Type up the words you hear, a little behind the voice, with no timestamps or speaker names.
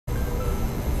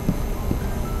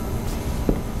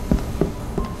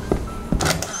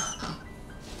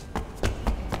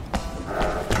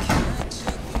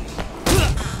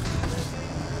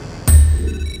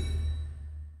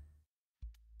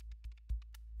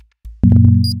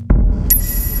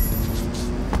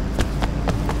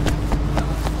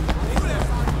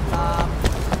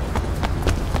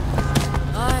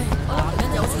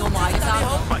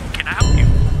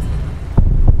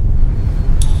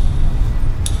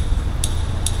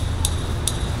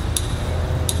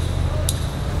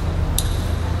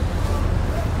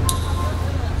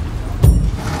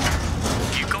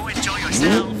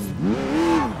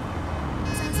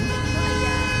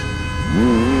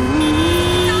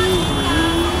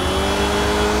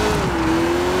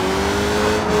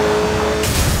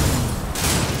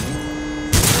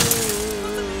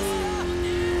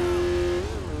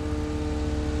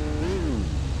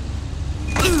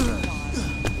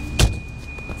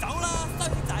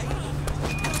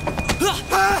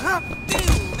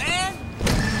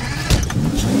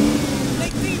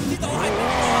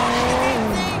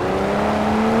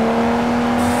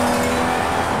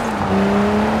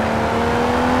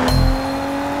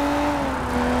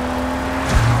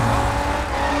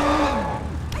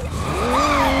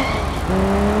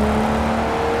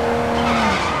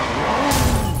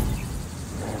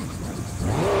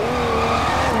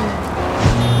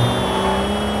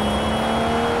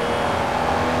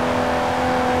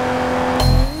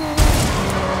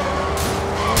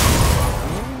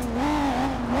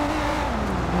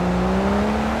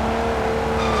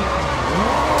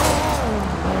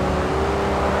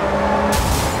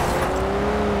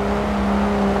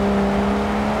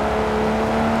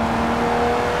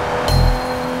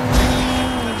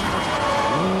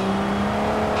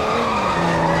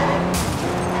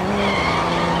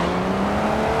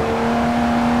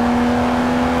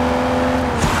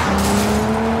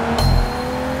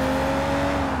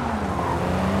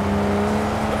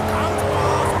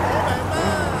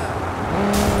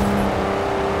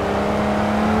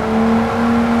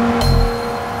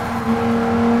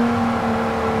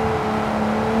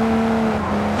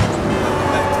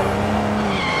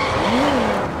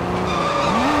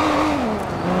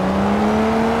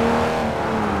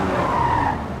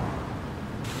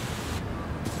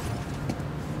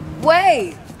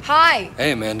Hi.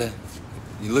 Hey, Amanda.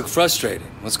 You look frustrated.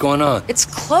 What's going on? It's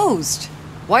closed.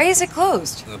 Why is it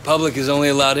closed? The public is only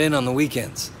allowed in on the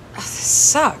weekends. Oh, this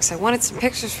sucks. I wanted some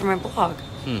pictures for my blog.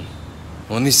 Well,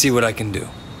 let me see what I can do.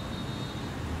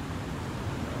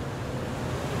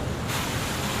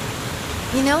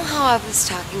 You know how I was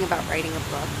talking about writing a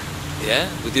book? Yeah?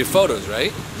 With your photos,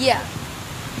 right? Yeah.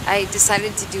 I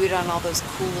decided to do it on all those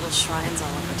cool little shrines all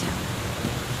over town.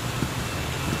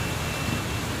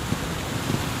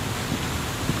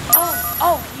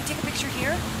 Oh, can you take a picture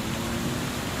here?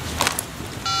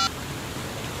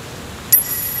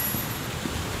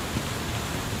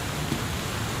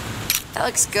 That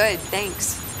looks good,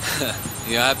 thanks.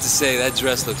 Yeah, I have to say, that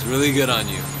dress looks really good on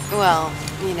you. Well,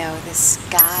 you know, this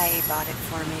guy bought it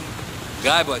for me.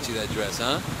 Guy bought you that dress,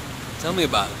 huh? Tell me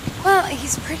about it. Well,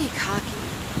 he's pretty cocky.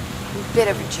 A bit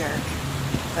of a jerk.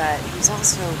 But he's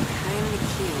also kind of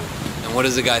cute. And what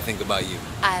does the guy think about you?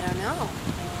 I don't know.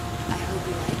 I hope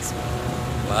he likes me.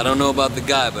 Well, I don't know about the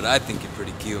guy, but I think you're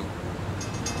pretty cute.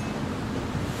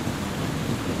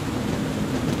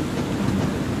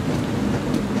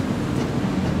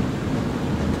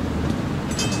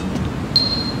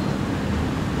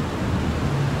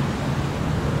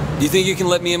 You think you can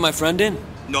let me and my friend in?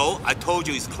 No, I told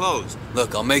you it's closed.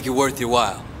 Look, I'll make it worth your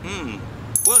while.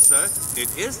 Well, sir,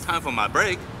 it is time for my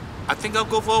break. I think I'll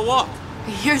go for a walk.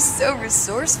 You're so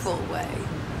resourceful, Way.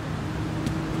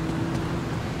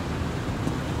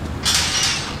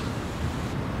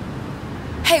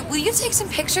 Hey, will you take some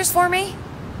pictures for me?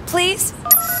 Please?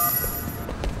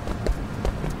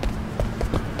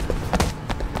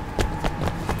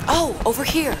 Oh, over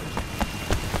here.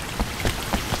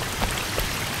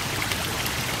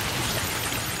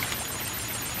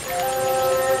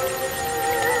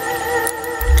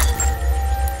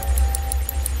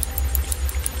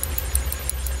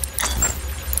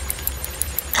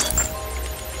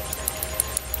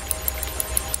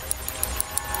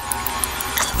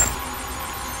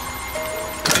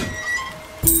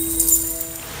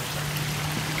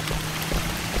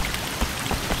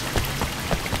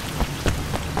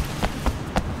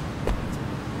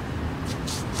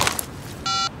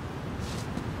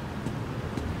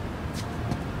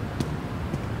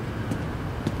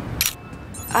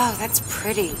 Oh, that's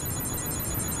pretty.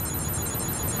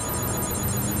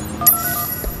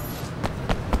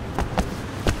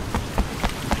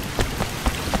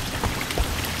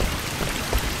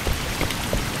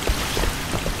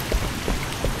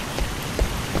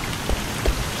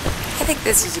 I think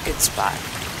this is a good spot.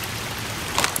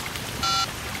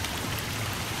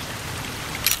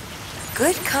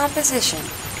 Good composition.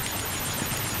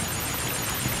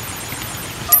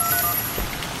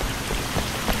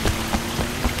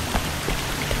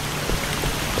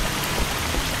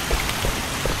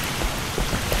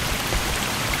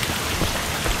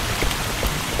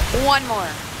 One more.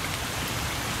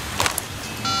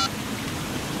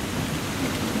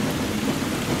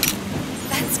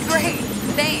 That's great.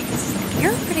 Thanks.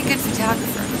 You're a pretty good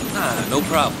photographer. Ah, no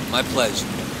problem. My pleasure.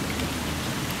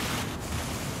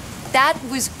 That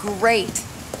was great.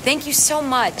 Thank you so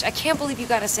much. I can't believe you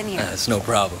got us in here. It's no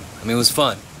problem. I mean, it was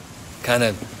fun. Kind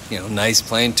of, nice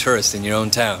playing tourist in your own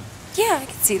town. Yeah, I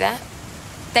can see that.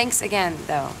 Thanks again,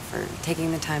 though, for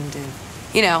taking the time to,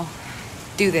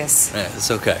 do this. Yeah, it's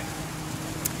okay.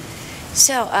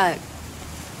 So,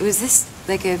 was this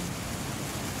like a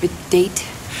date?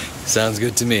 Sounds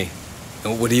good to me.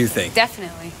 And what do you think?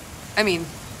 Definitely. I mean,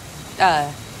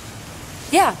 yeah,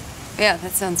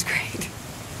 that sounds great.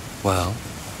 Well,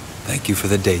 thank you for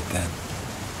the date then.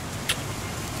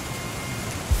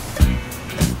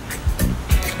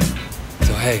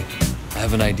 So hey, I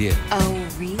have an idea. Oh,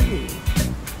 really?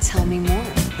 Tell me more.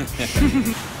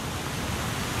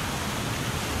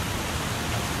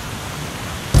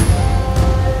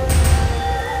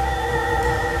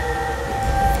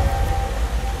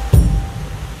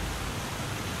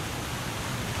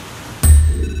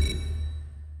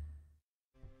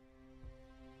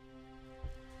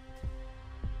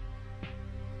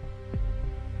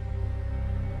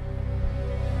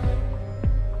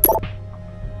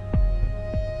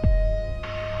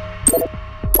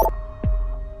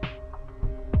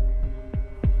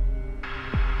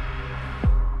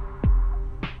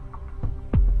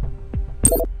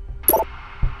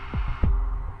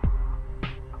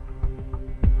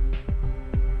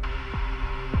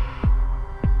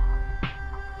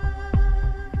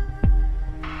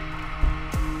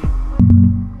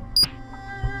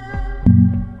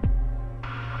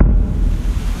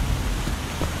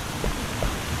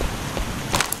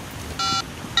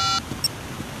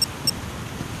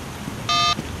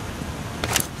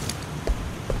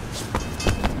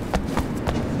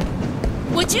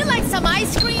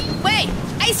 ice cream? Wait,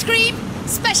 ice cream?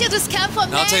 Special discount for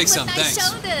men I'll take with some, nice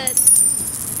thanks.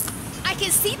 shoulders. I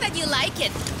can see that you like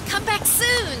it. Come back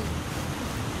soon.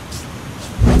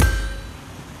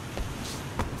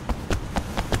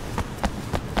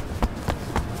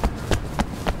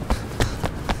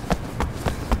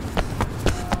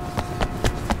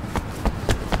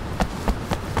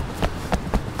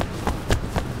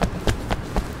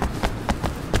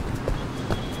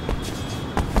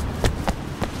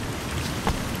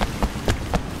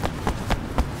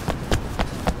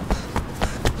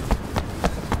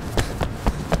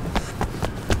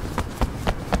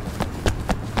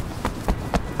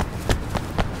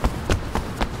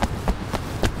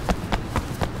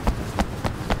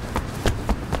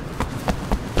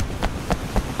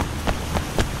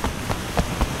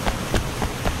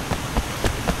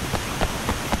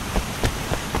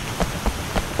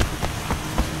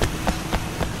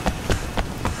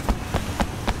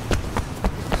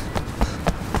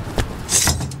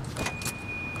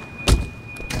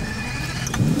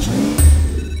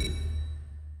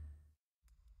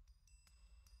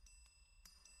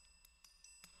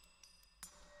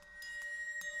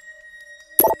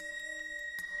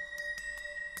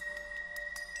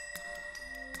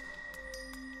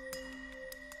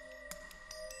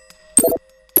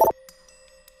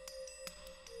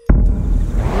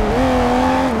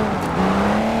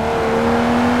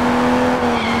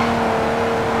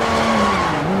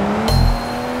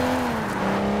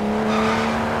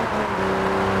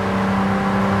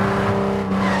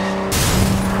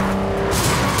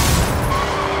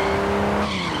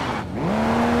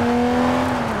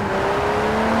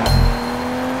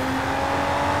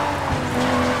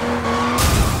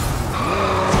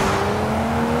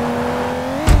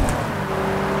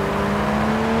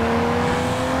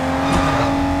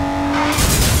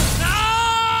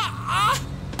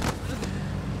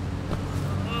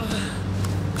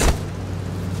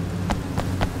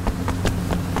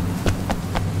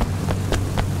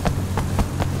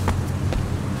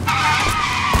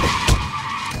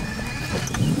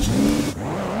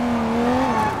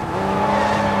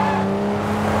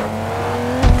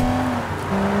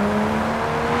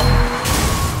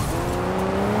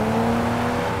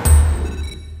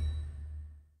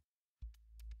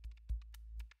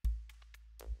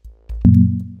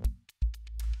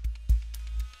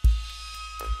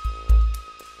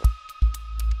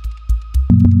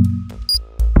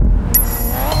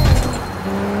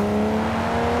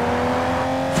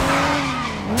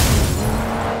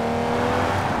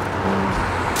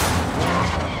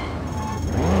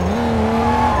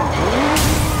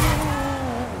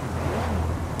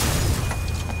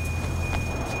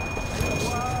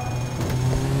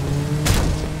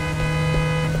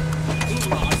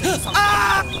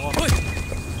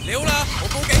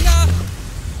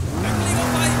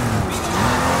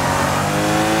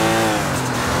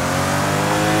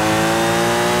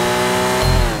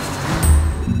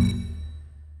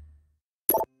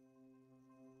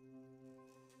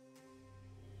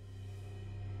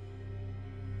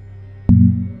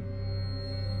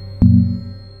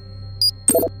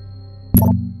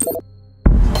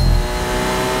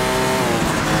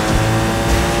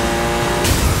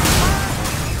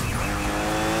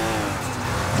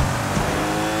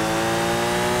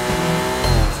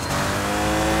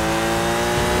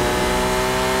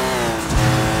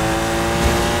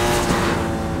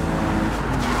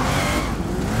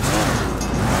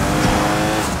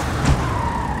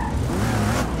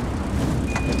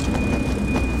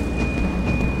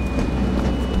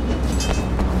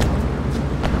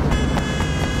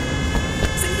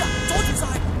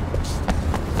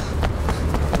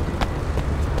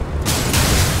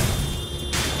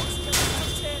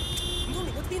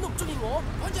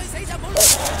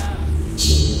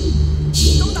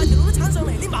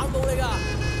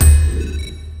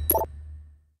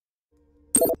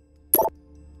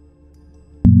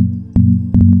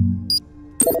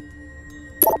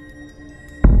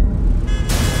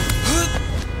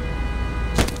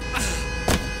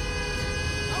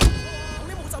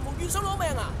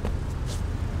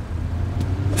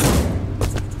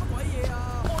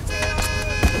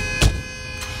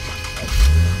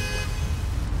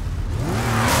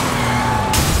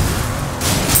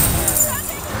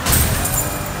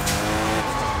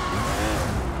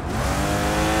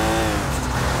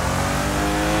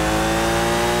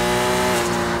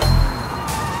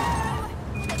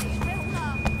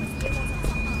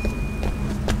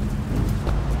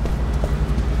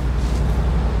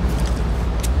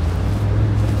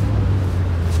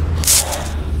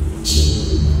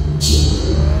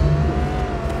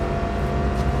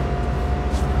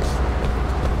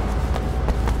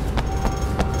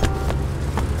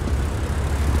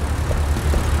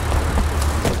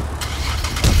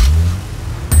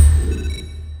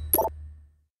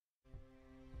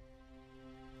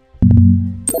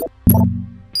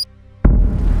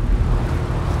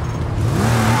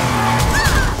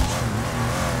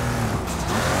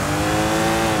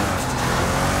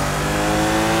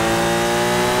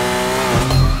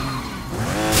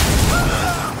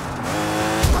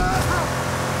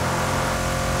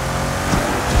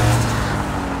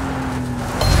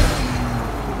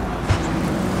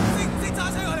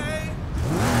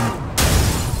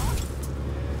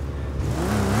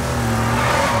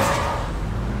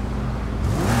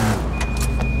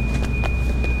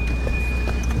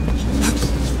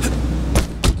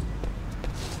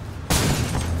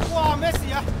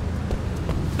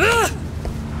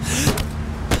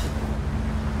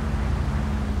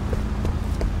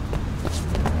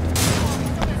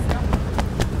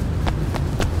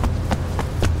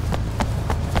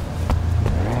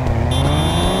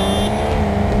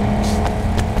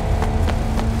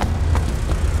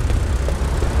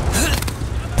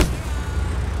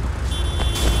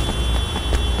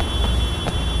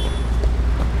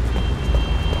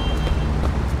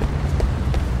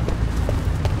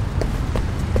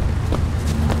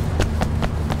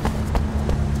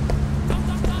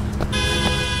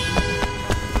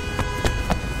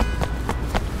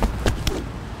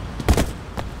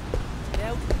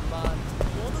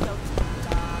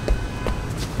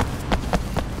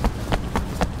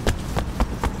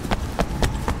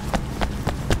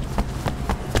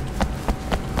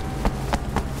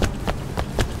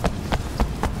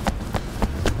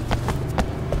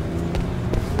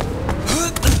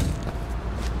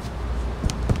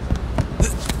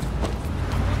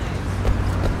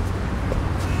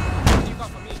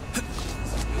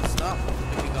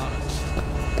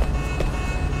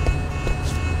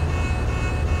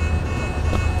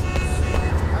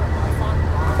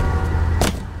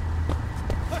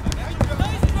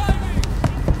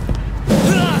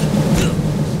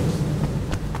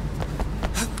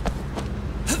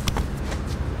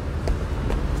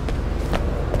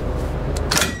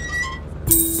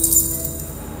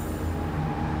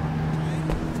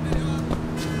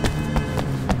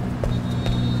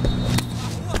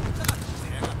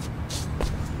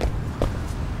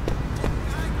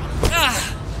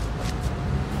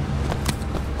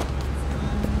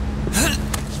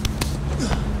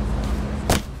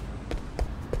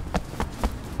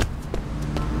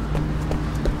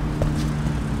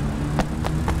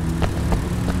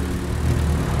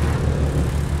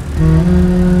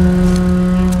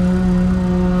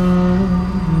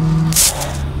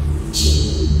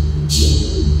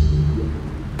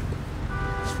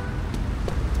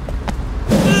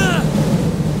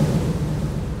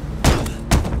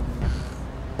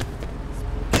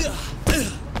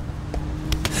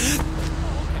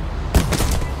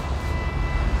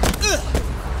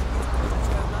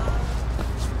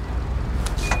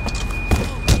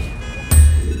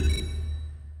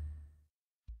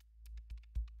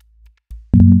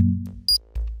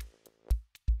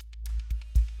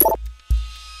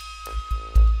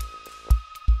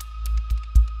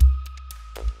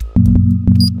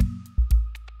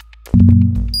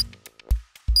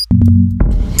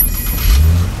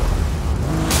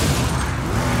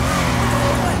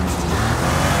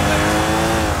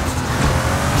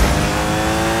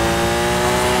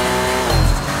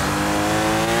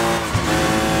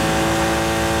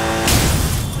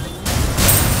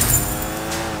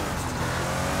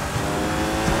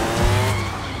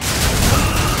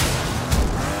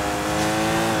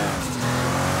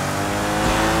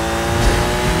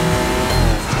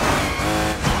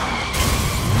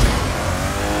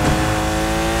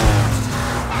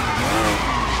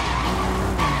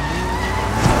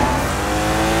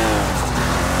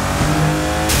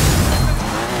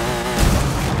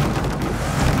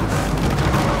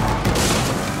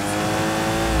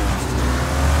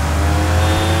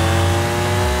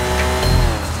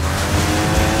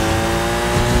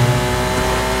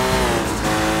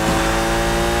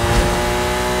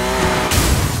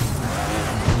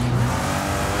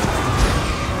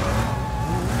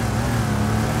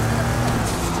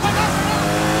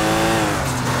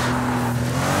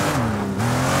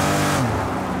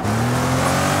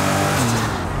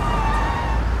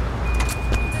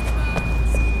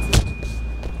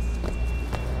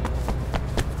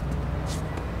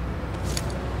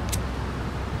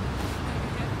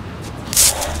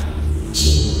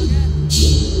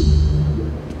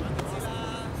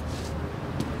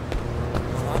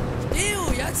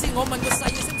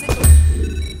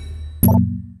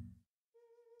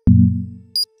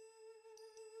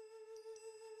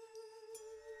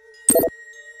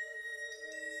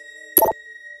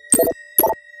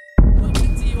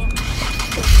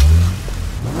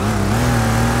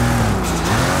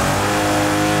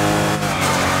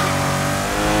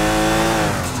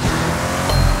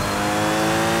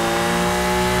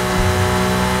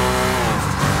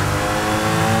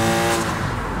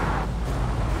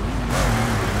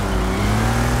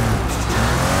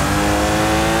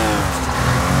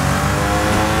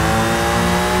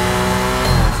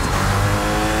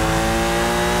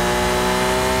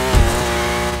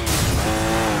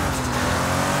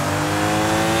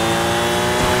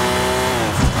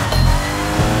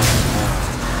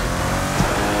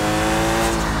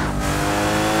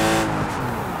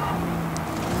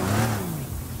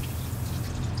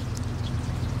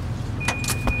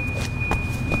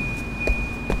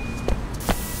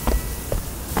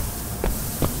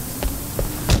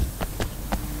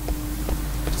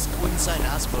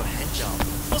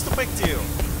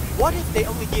 What if they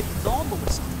only give normal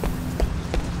results?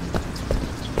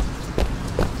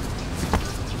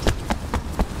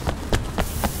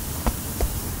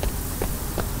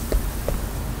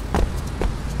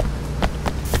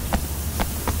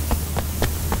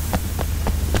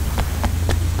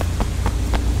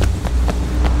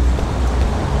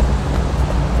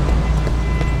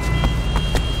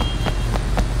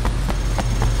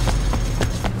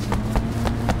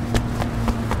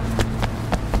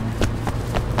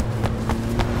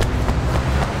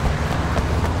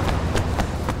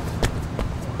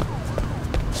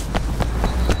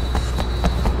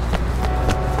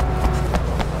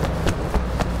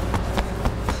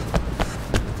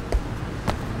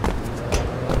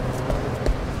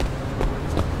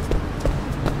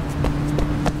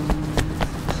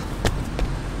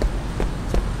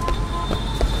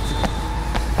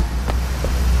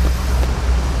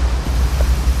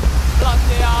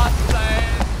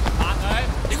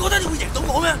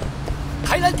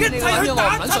 見你咁樣，我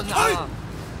唔撚信啊！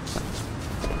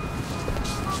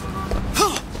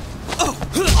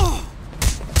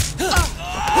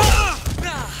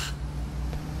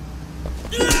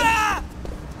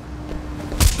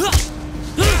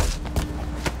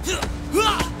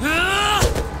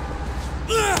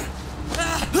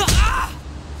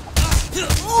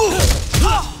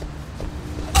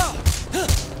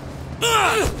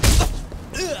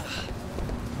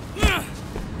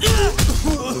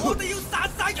 我哋要殺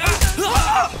晒佢！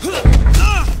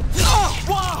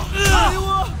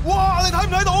哇！你睇唔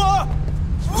睇到啊？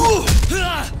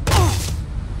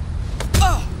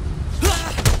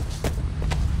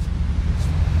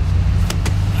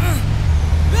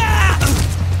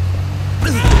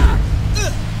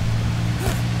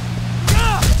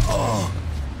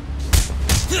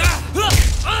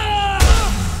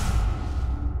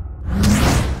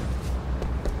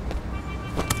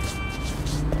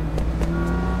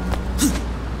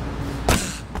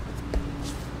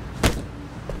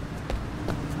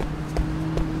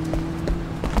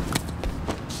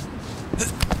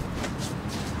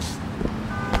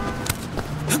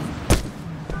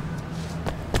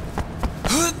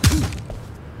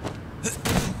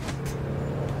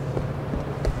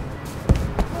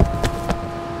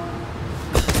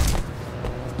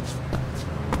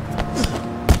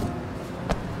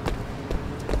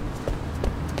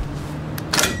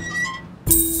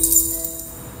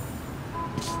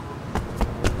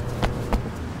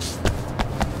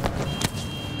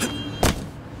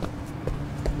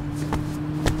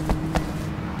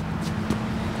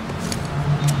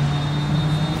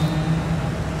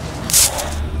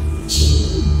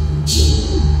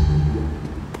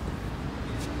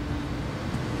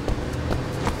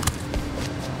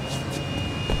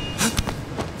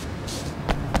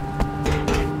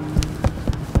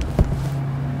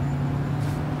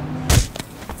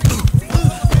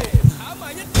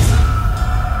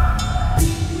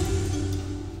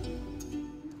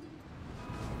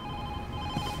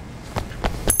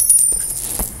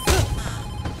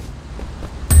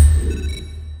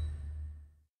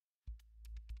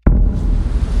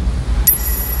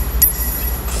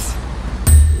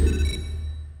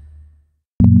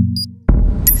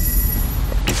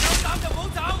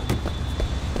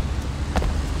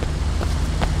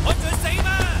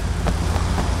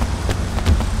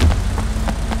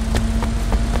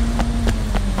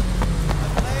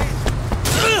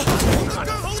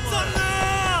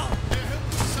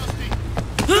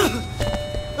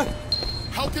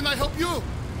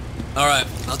 All right,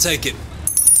 I'll take it.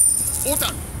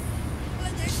 Order.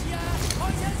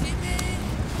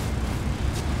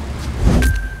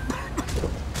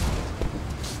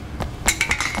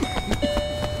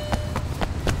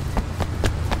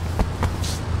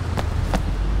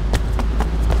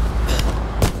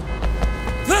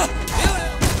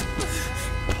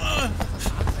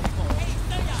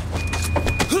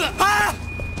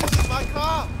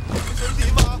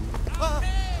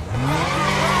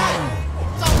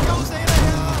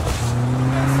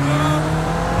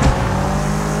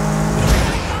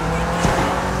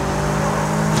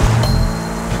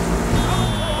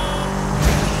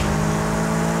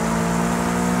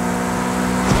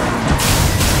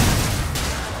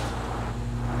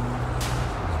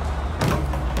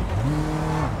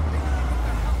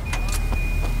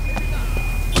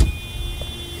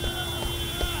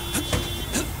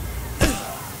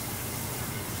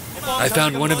 I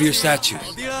found one of your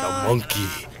statues. A monkey.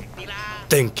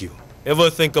 Thank you.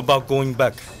 Ever think about going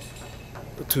back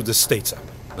to the States?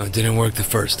 It didn't work the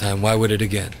first time. Why would it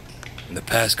again? And the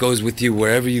past goes with you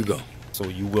wherever you go. So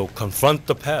you will confront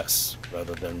the past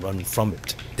rather than run from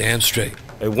it. Damn straight.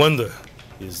 I wonder,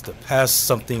 is the past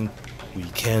something we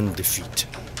can defeat?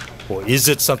 Or is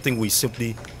it something we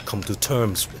simply come to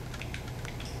terms with?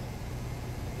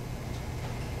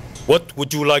 What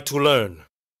would you like to learn?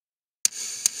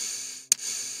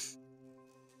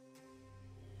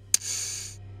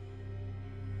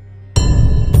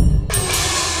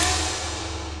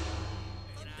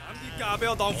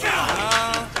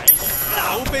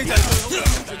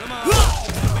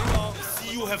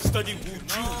 See, you have studied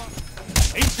Wuju,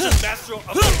 ancient master of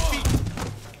defeat.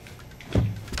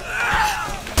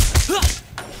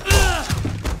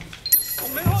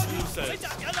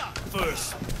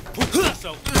 First, put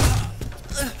yourself in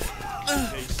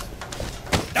case.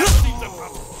 That seems a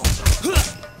problem.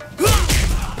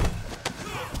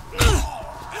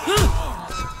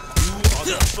 You are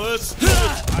the first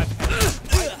student I've had.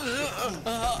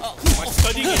 By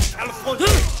studying in California.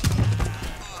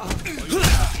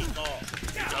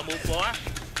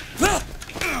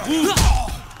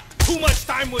 Too much much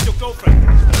time with your girlfriend?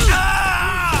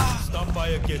 Stop by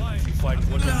again if you find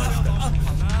one of my stuff.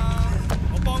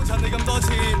 我幫襯你咁多次，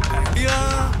平啲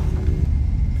啦。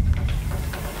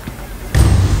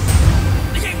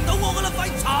你認唔到我㗎啦，廢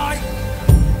柴！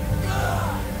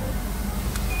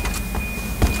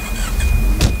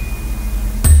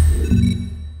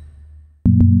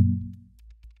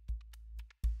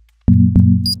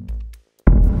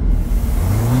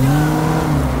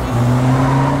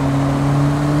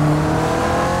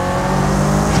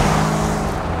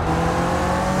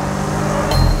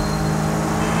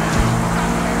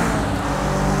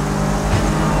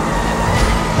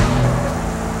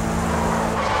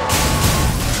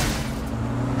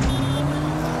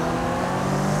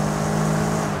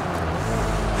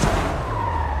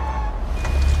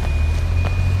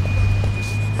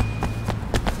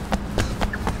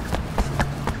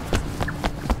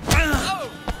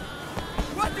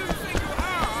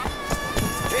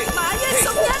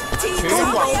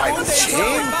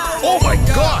 Oh my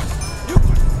god!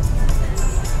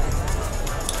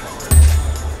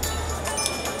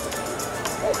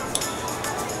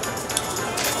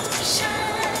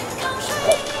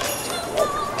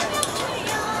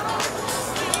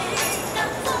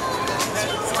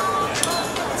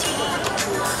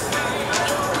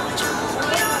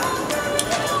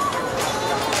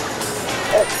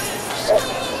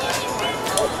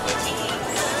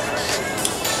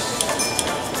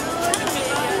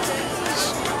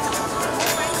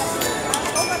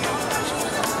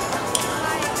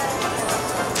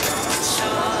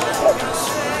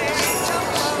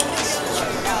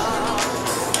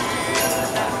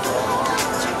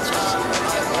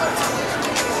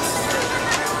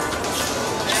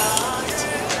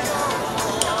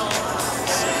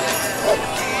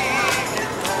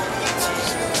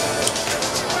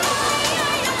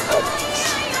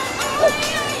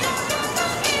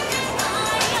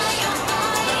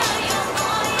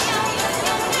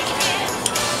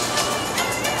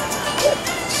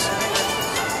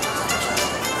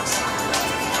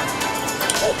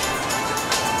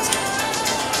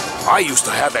 I used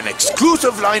to have an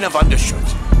exclusive line of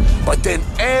undershirts, but then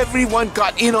everyone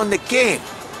got in on the game.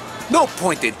 No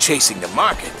point in chasing the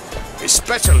market,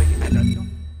 especially at a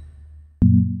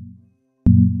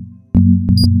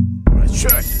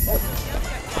shirt.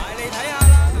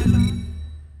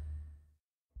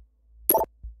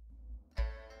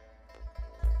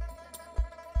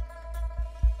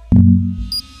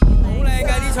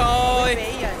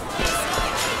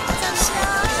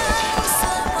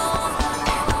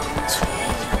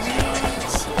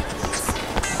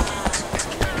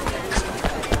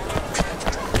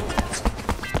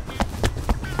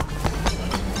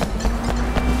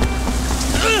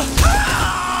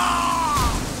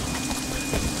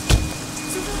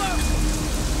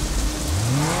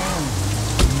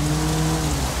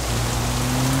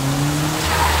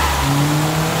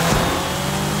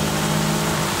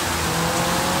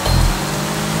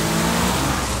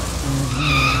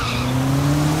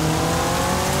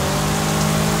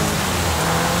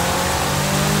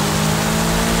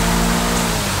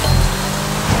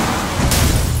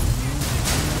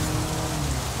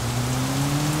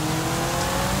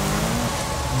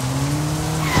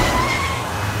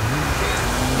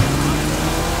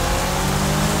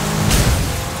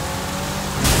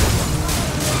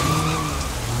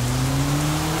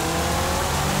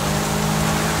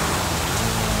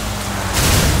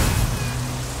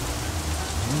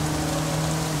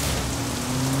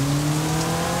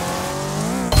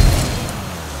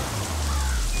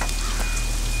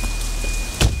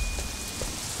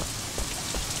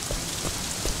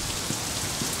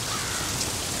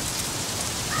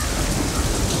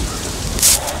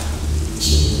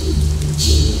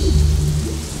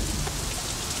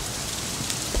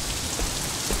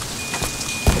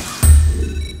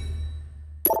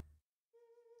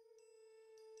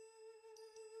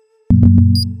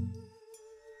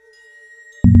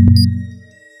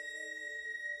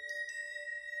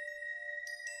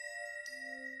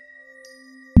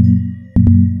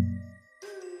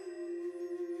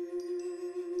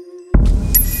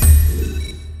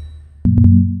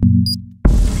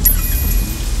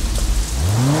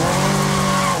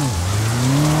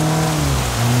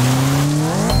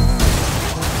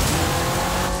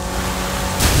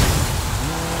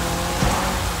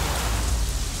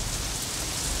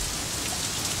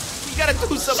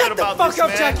 Shut the fuck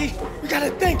up, Jackie! We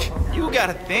gotta think! You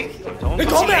gotta think?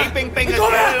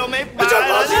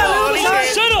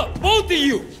 Shut up, both of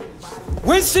you!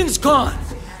 Winston's gone.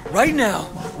 Right now,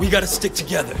 we gotta stick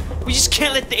together. We just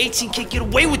can't let the 18K get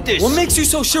away with this! What makes you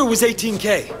so sure it was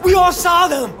 18K? We all saw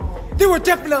them! They were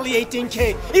definitely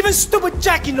 18K. Even stupid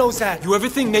Jackie knows that. You ever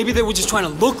think maybe they were just trying to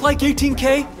look like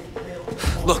 18K?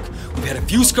 Look, we've had a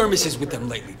few skirmishes with them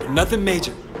lately, but nothing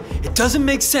major. It doesn't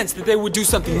make sense that they would do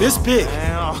something this big.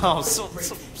 Oh, so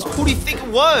who do you think it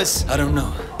was? I don't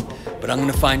know, but I'm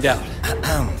gonna find out.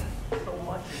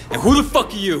 And who the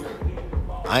fuck are you?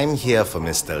 I'm here for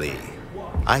Mr. Lee.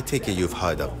 I take it you've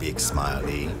heard of Big Smile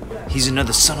Lee. He's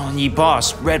another Sun On Yee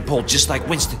boss, Red Bull, just like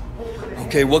Winston.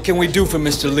 Okay, what can we do for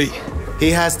Mr. Lee? He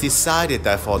has decided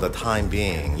that for the time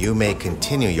being, you may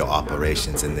continue your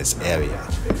operations in this area.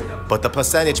 But the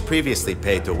percentage previously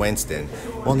paid to Winston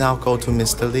will now go to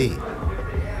Mr. Lee.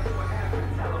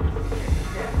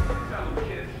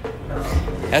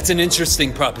 That's an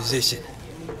interesting proposition.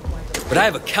 But I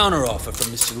have a counteroffer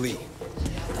from Mr. Lee.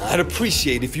 I'd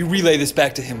appreciate if you relay this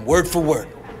back to him word for word.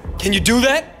 Can you do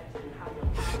that?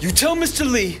 You tell Mr.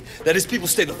 Lee that his people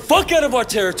stay the fuck out of our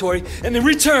territory, and in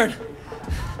return,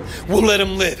 we'll let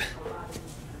him live.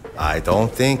 I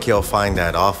don't think you'll find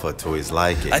that offer to his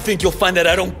liking. I think you'll find that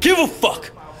I don't give a fuck.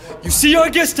 You see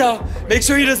our guest out, make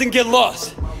sure he doesn't get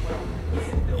lost.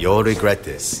 You'll regret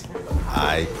this.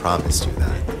 I promised you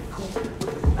that.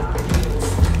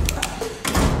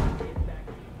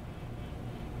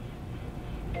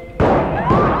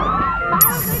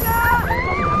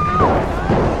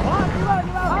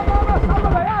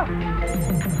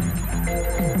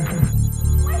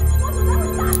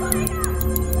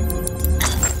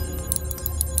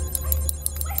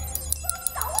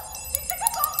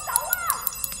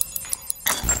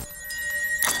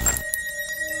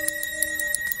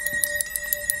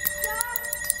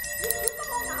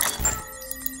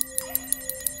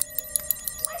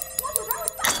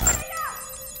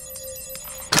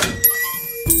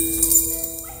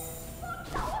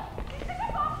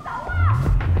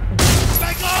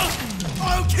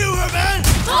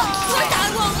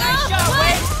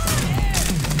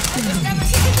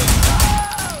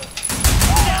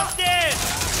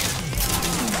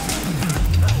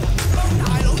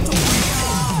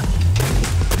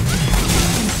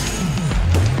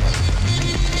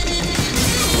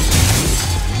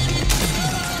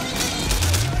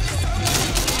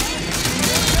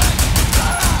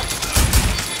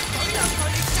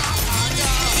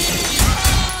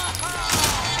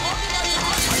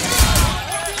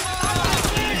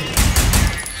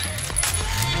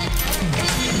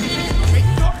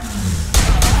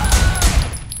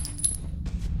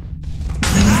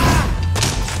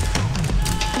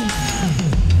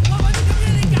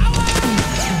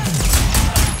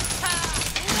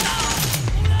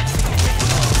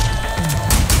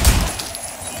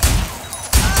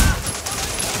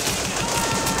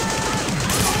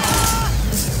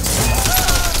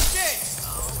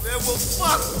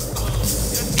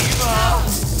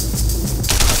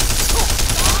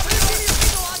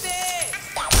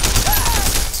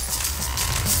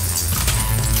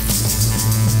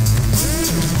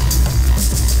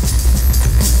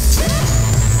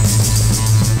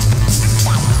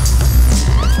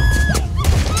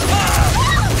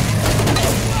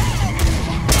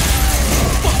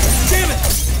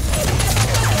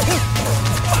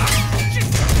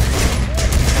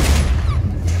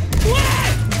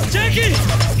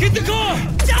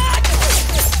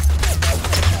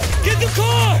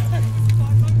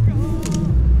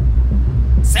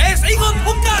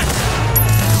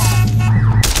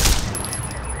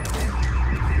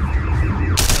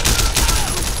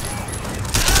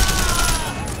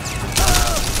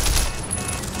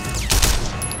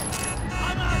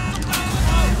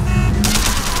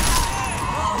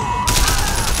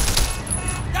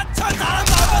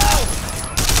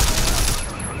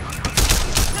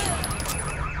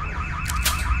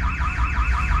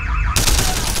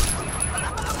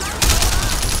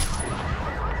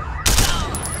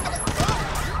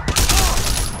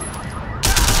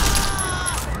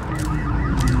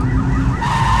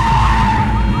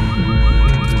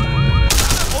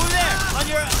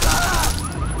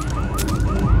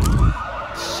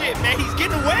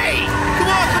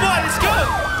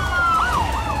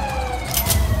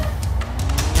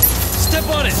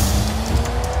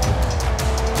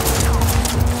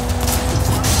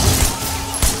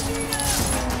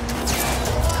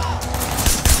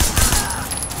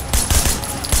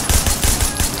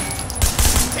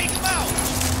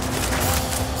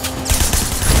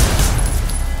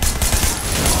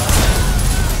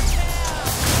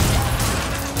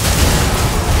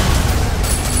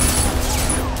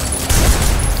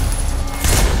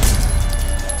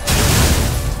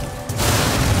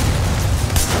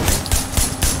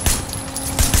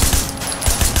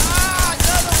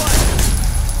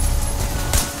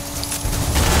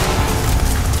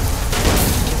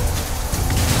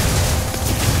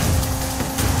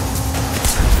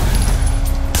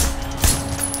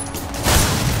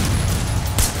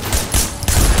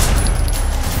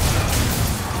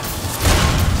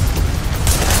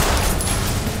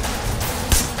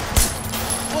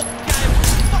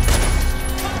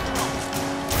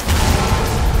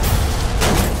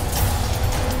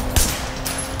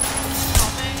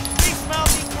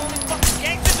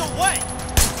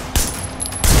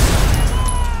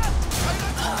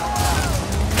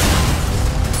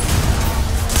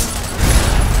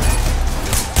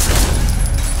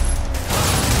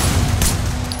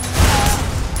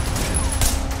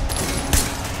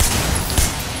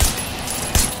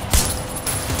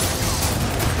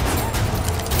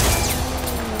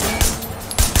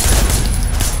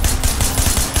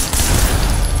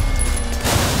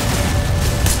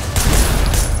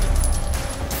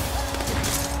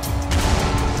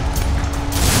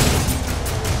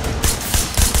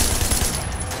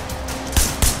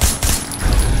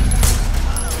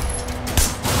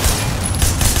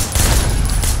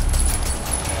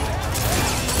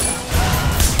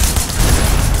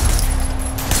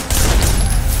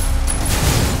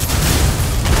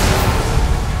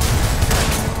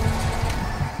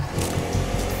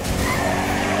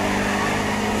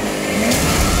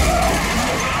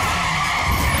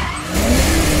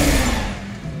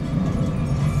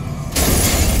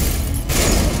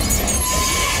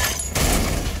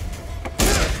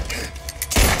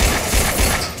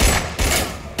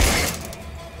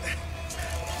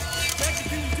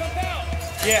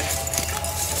 Yeah.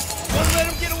 Don't let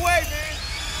him get away, man.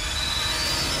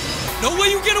 No way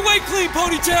you get away clean,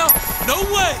 Ponytail! No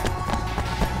way!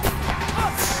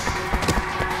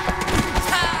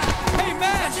 Hey,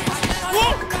 man!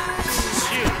 Whoa!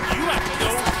 Shit, you have no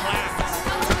class.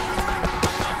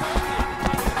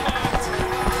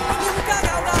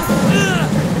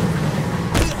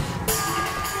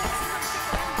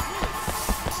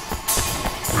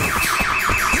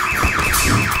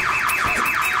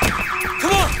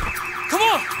 Come on! Come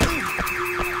on!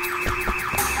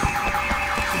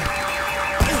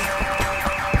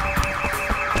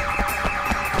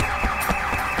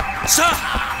 Stop!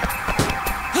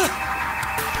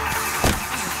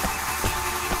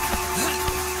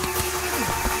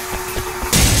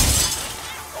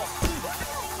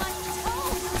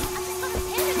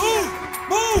 Move!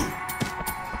 Move!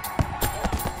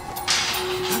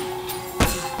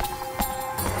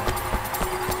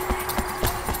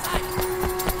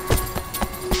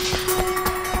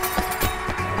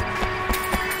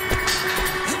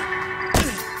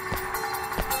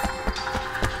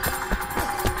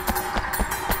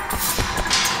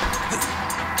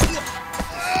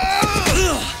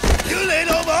 You lay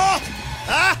no more!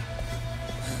 Huh?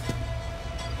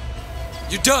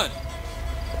 You're done.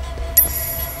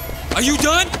 Are you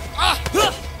done?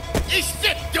 You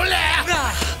shit, you lay!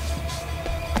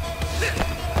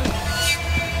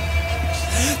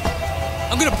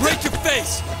 I'm gonna break your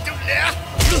face. You lay!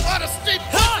 You ought to stay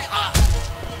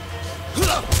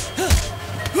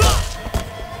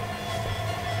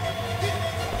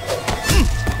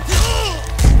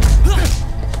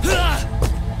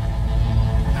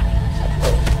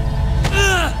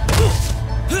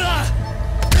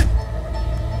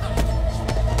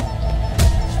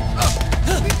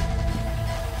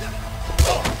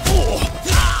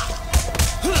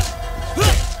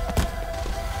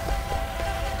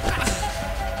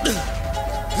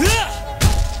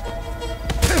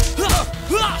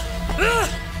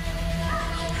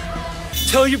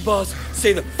Tell your boss,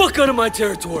 stay the fuck out of my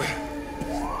territory.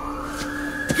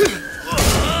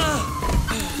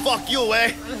 Fuck you,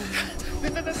 eh?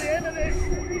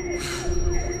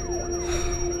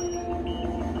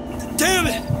 Damn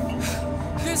it!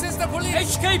 This is the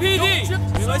police! HKPD!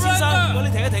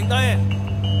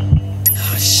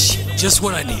 Ah, shit, just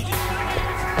what I need.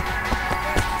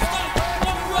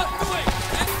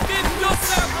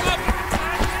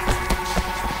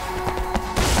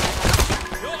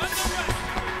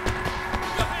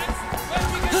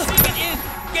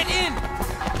 Get in!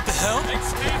 What the hell?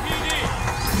 HKPD!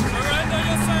 Surrender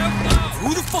yourself now! Who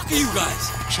the fuck are you guys?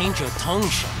 Change your tone,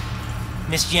 Sean.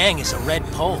 Miss Yang is a red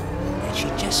pole, and she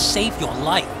just saved your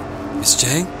life. Miss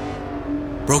Jang?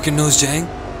 Broken Nose Jang?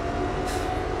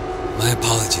 My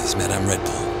apologies, Madame Red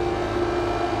Bull.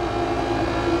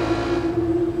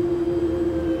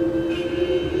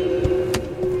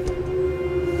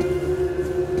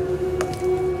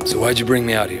 So why'd you bring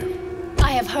me out here?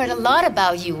 I have heard a lot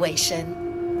about you, Wei Shen.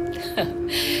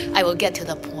 I will get to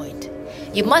the point.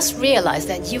 You must realize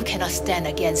that you cannot stand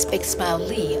against Big Smile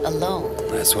Lee alone.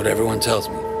 That's what everyone tells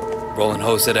me. Roland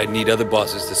Ho said I'd need other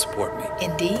bosses to support me.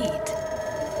 Indeed.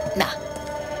 Nah,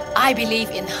 I believe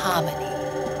in harmony,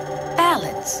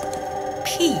 balance,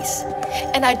 peace,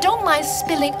 and I don't mind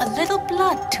spilling a little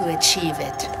blood to achieve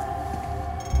it.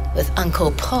 With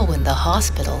Uncle Po in the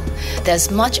hospital, there's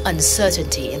much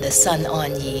uncertainty in the Sun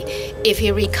On Yi. If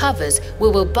he recovers, we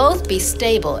will both be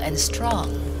stable and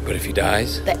strong. But if he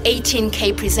dies? The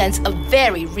 18K presents a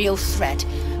very real threat.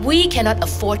 We cannot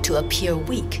afford to appear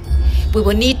weak. We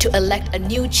will need to elect a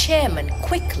new chairman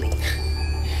quickly.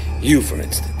 You, for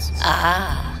instance.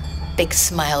 Ah, Big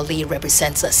Smile Lee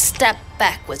represents a step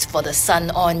backwards for the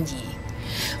Sun On Yi.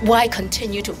 Why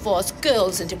continue to force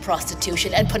girls into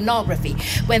prostitution and pornography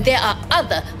when there are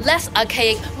other, less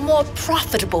archaic, more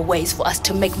profitable ways for us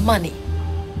to make money?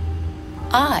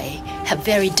 I have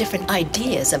very different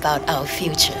ideas about our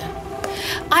future.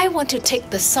 I want to take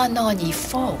the Sun On Yi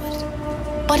forward,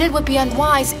 but it would be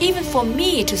unwise even for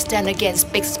me to stand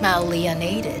against Big Smile Lee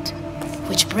unaided.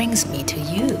 Which brings me to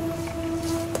you.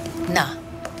 Nah,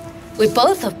 we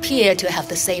both appear to have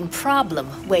the same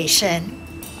problem, Wei Shen,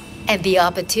 and the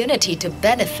opportunity to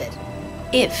benefit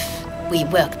if we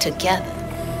work together.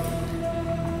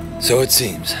 So it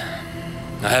seems.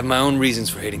 I have my own reasons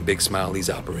for hating Big Smile Lee's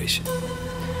operation.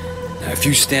 Now, if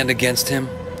you stand against him,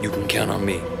 you can count on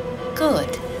me.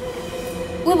 Good.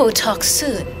 We will talk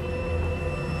soon.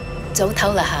 早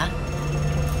唞啦吓，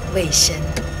魏生。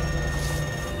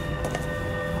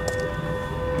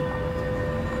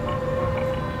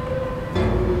我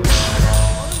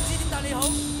都唔知點答你好，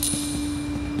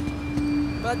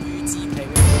不如自評。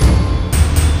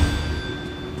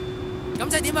咁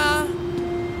即係點啊？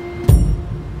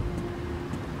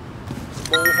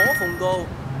無可奉告。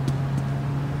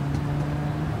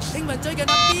聽聞最近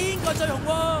邊個最紅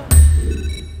喎？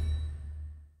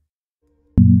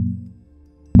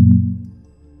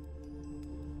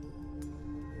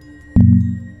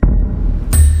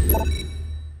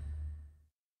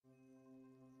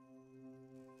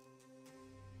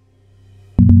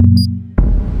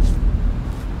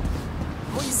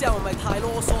唔好意思啊，我咪太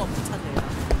囉嗦啊，唔親你啦。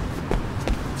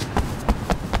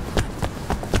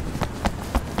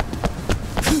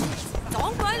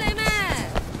撞鬼你咩？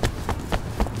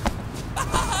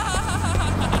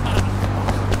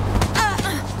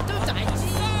都大支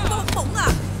波捧啊！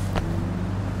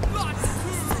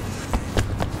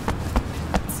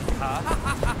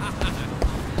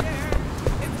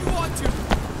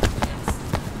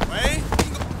喂，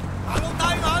大佬大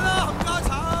眼啦，冚家鏟！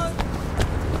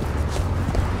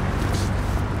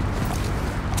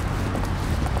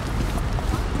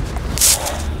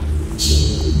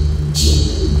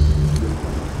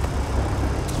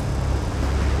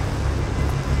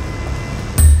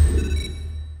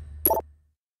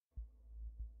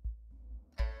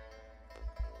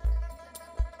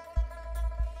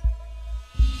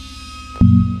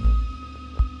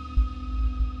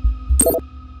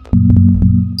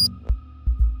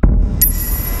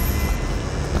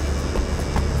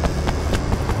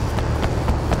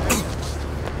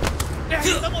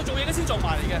等我做嘢嘅先做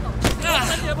埋嚟嘅，等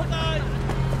嘢仆街！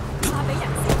話俾人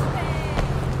知咩？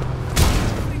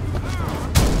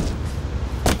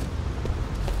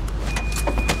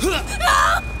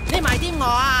你賣啲我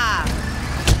啊！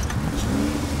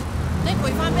你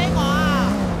賠翻俾我啊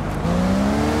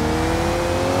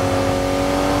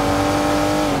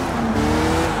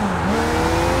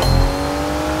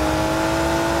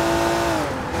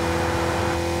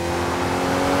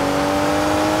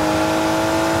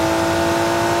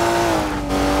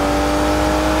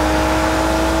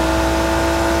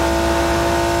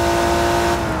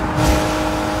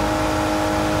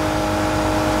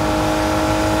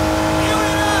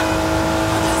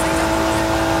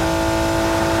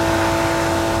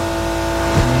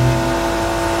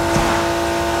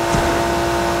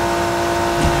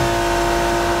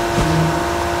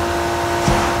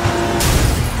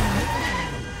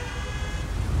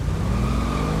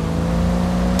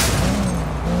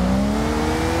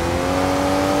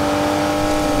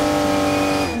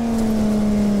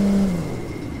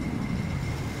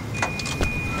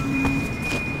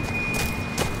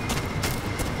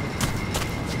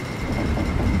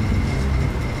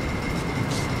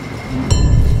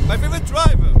！My favorite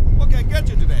driver. What can I get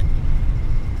you today?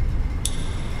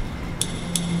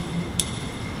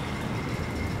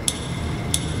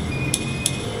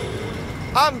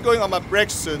 I'm going on my break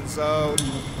soon, so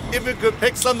if you could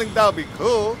pick something, that would be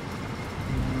cool.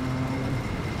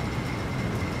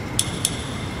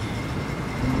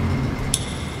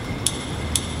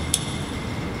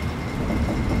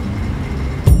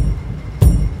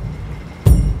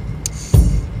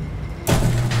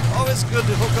 Always good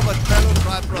to hook up a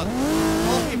Thermalright brother.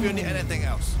 Or if you need anything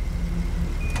else.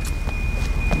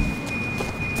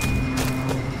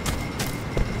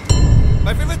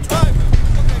 My favorite driver.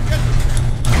 What can I get you?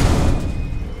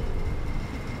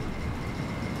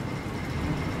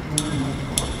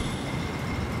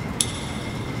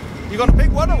 You gonna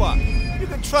pick one or what? You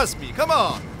can trust me. Come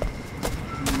on.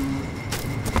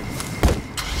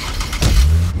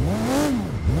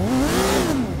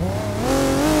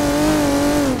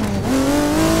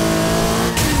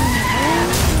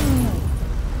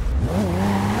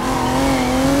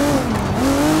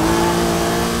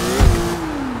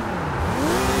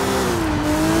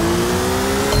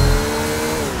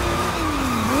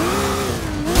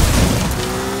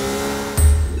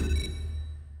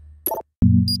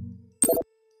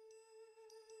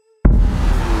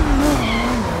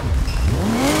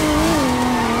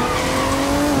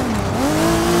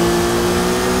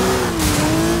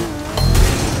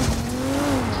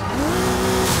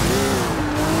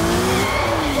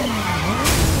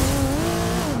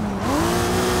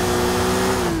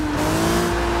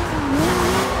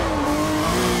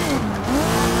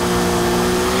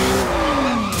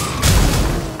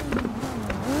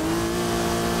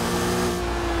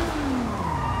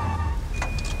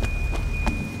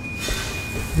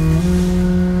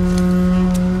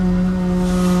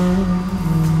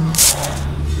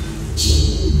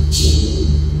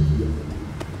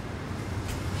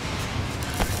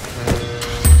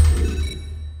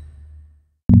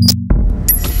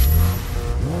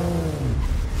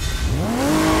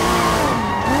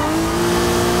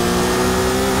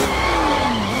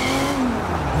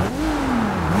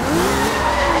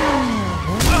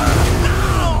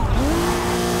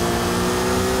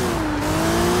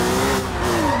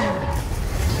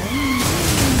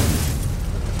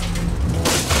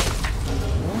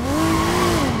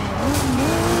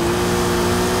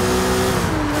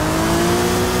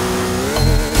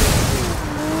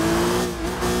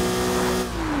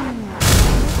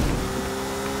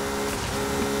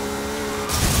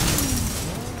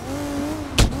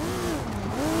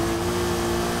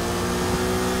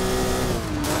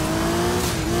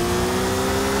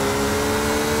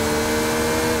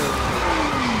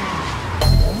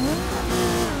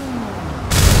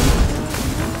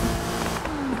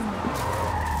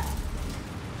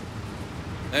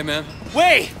 Hey, man.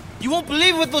 Wait! You won't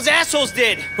believe what those assholes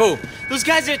did! Who? Those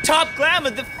guys at Top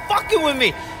Glamour, they're fucking with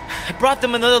me! I brought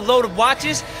them another load of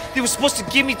watches. They were supposed to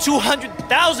give me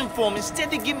 200,000 for them.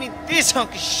 Instead, they give me this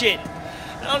hunk of shit.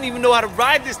 I don't even know how to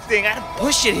ride this thing. I had to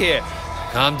push it here.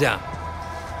 Calm down.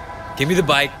 Give me the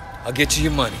bike. I'll get you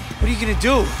your money. What are you gonna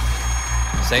do?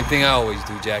 Same thing I always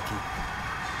do, Jackie.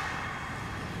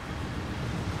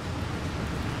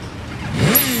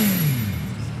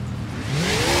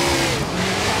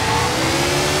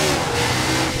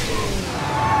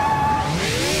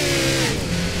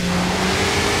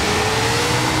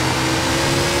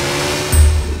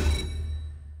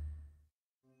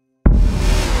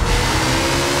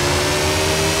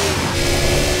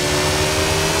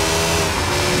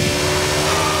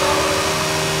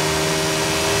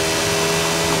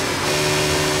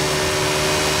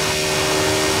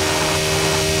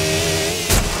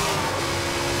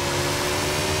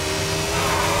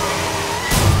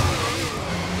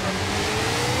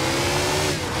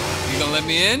 Let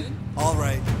me in? All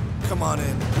right, come on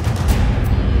in.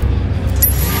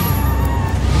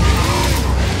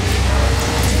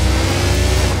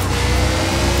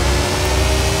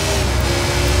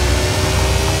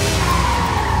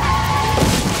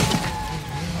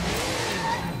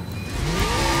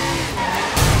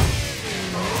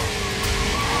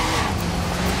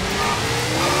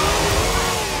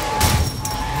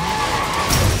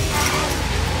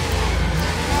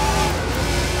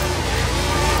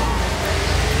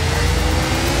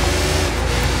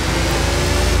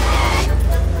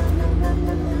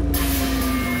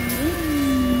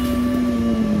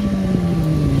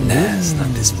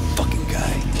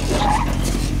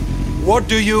 What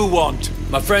do you want?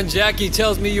 My friend Jackie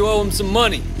tells me you owe him some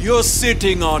money. You're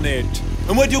sitting on it.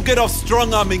 And where'd you get off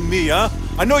strong-arming me, huh?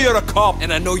 I know you're a cop.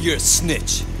 And I know you're a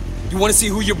snitch. You want to see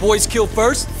who your boys kill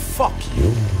first? Fuck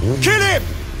you. Kill him!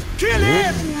 Kill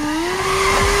him!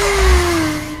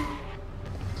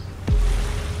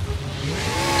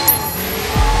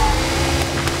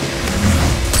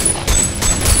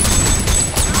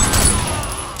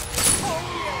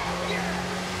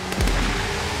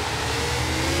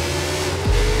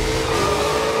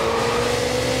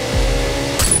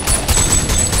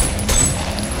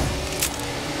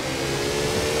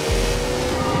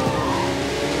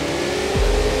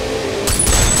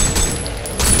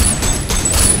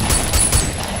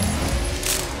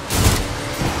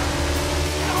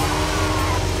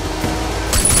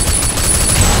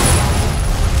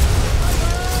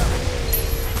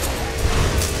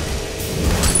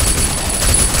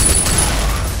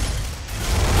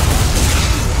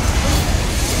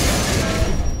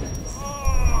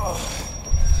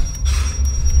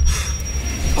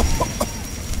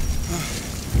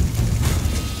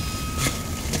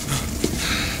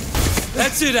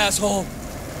 That's it, asshole!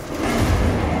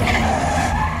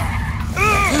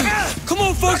 Come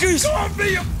on, fuckers!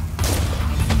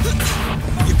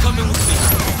 You're coming with me.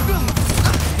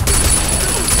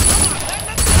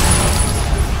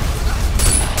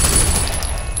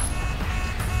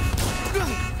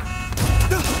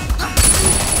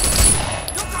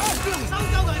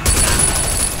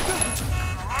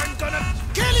 I'm gonna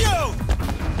kill you!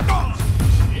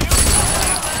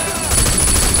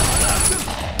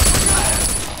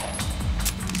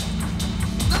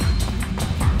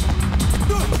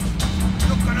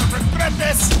 You're gonna regret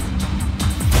this!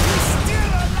 You're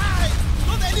still alive!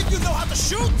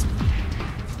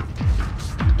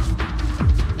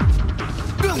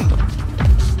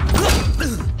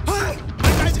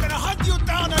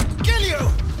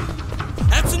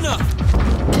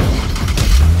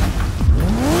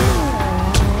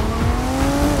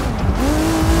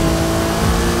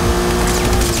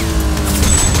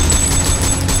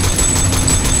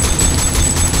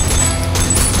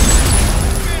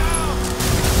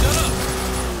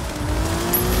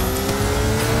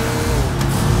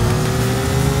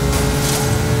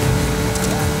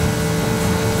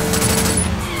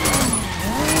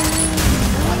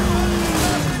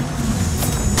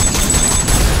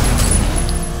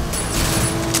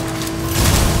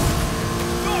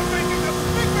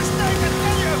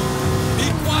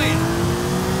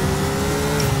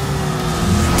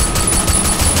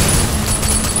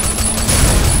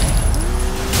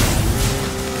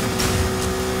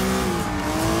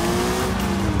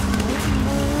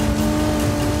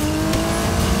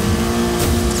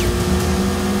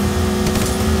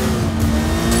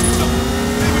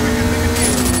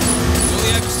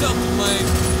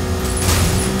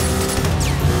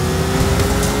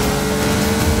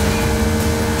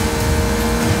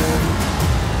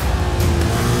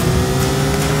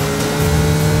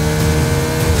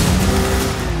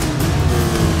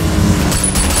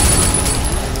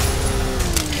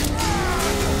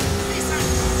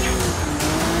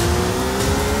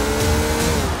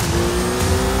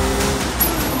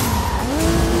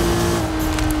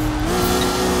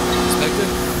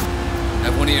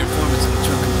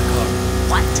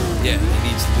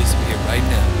 needs to disappear right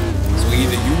now. So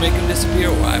either you make him disappear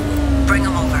or I will. Bring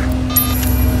him over.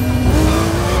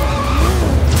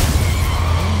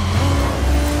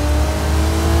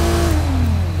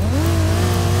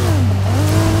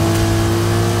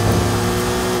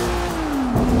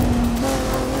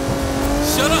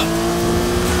 Shut up!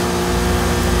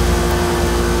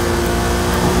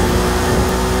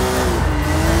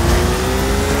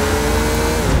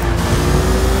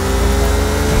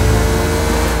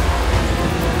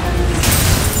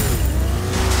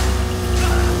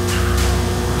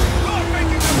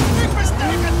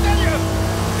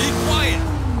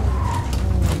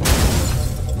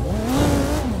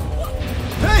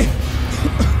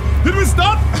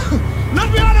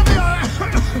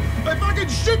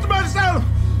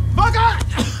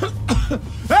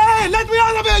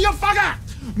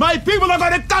 My people are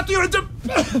gonna cut you into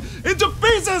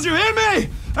pieces, you hear me?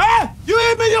 Huh? You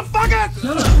hear me, you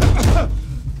fucker?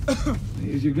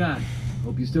 Here's your guy.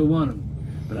 Hope you still want him.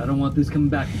 But I don't want this coming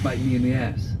back to bite me in the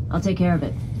ass. I'll take care of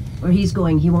it. Where he's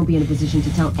going, he won't be in a position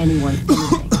to tell anyone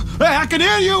anything. Hey, I can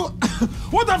hear you!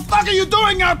 What the fuck are you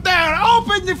doing out there?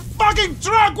 Open the fucking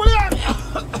trunk, will you?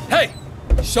 Hey!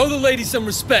 Show the lady some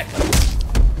respect.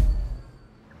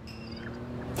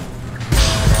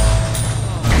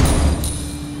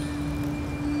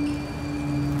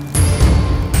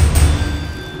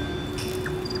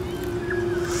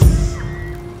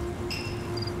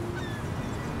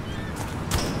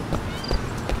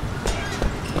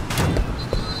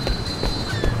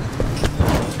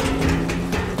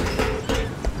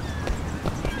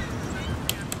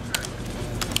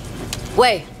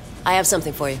 Wait, I have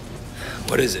something for you.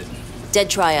 What is it? Dead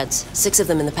triads, 6 of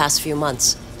them in the past few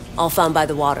months. All found by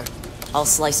the water, all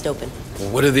sliced open. Well,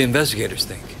 what do the investigators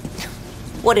think?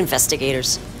 What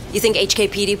investigators? You think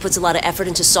HKPD puts a lot of effort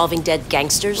into solving dead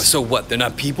gangsters? Well, so what, they're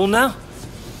not people now?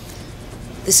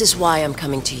 This is why I'm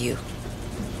coming to you.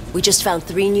 We just found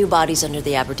 3 new bodies under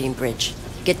the Aberdeen Bridge.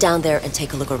 Get down there and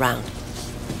take a look around.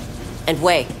 And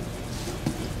wait.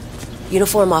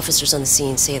 Uniform officers on the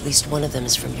scene say at least one of them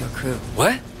is from your crew.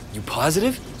 What? You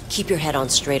positive? Keep your head on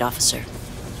straight, officer.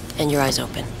 And your eyes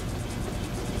open.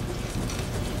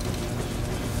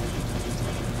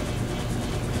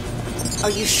 Are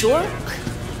you sure?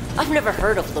 I've never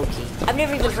heard of Loki. I've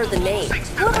never even heard the name.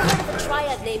 Who ever heard of a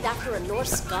triad named after a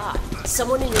Norse god?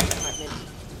 Someone in your department.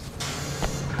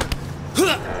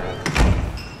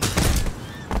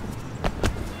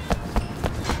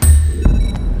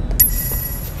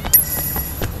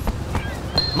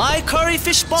 My curry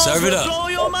fish balls Serve it will up. blow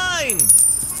your mind.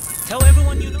 Tell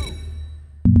everyone you know.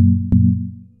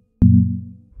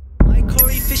 My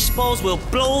curry fish balls will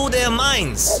blow their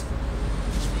minds.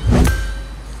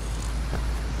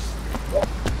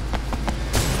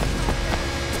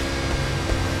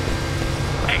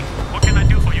 Hey, what can I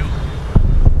do for you?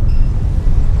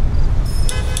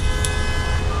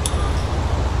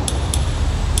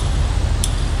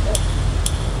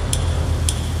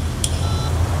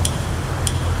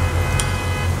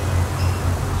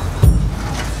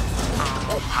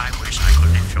 I wish I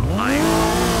could live your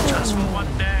life just for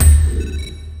one day.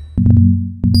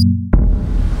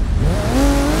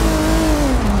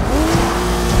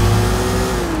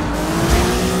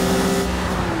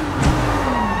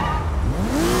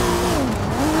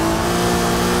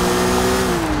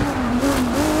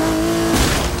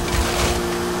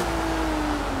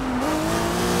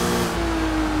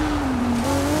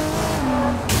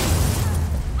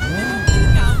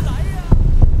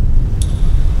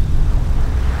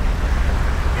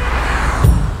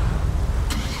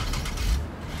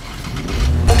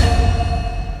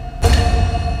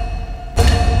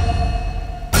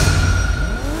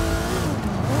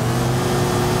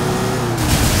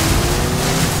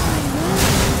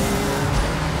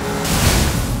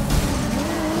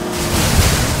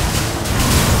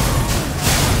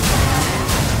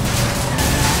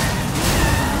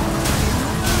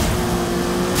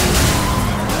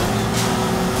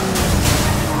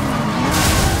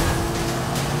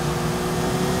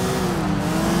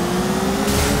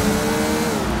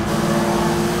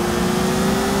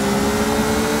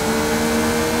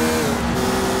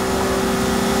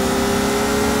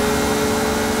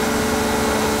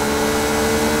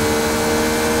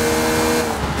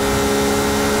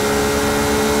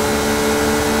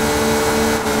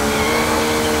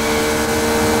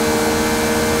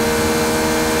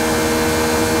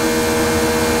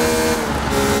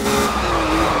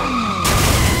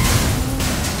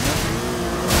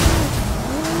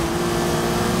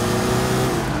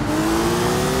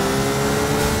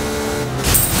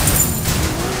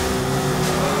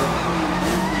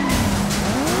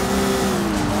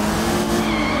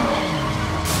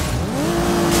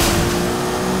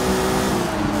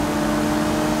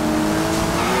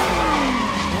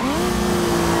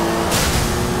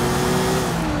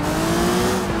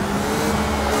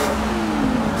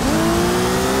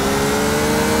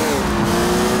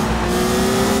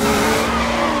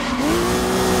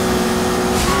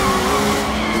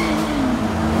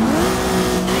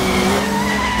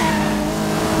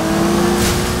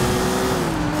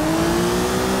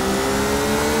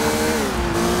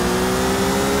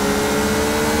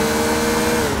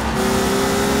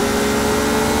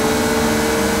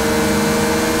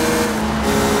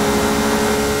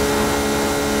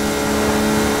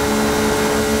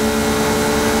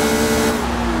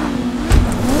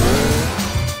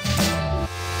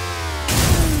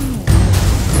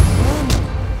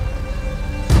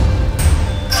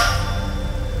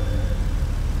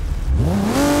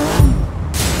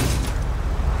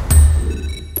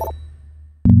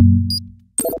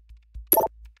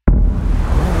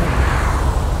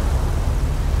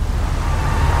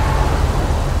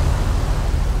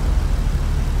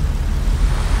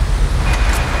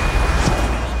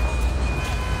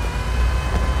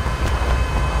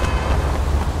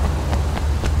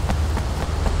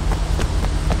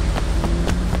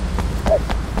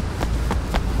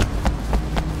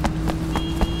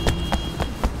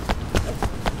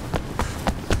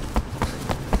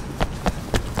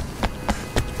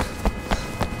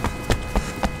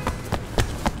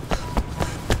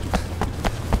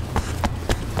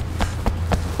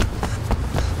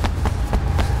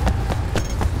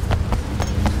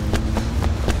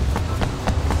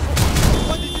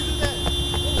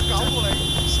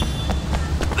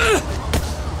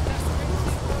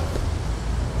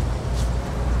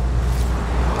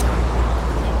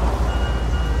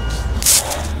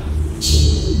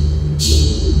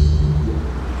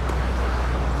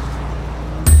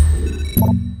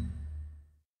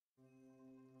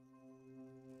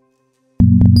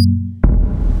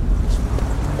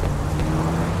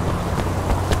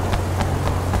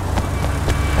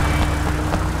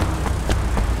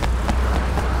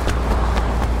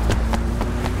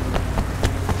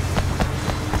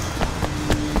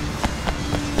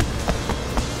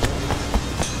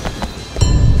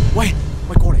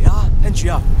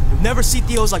 you out. You'll never see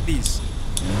deals like these.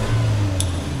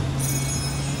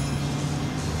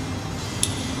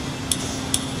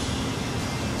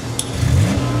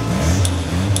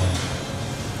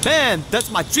 Man,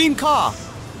 that's my dream car!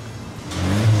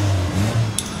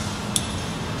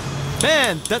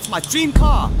 Man, that's my dream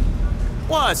car!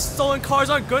 What, stolen cars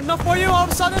aren't good enough for you all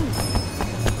of a sudden?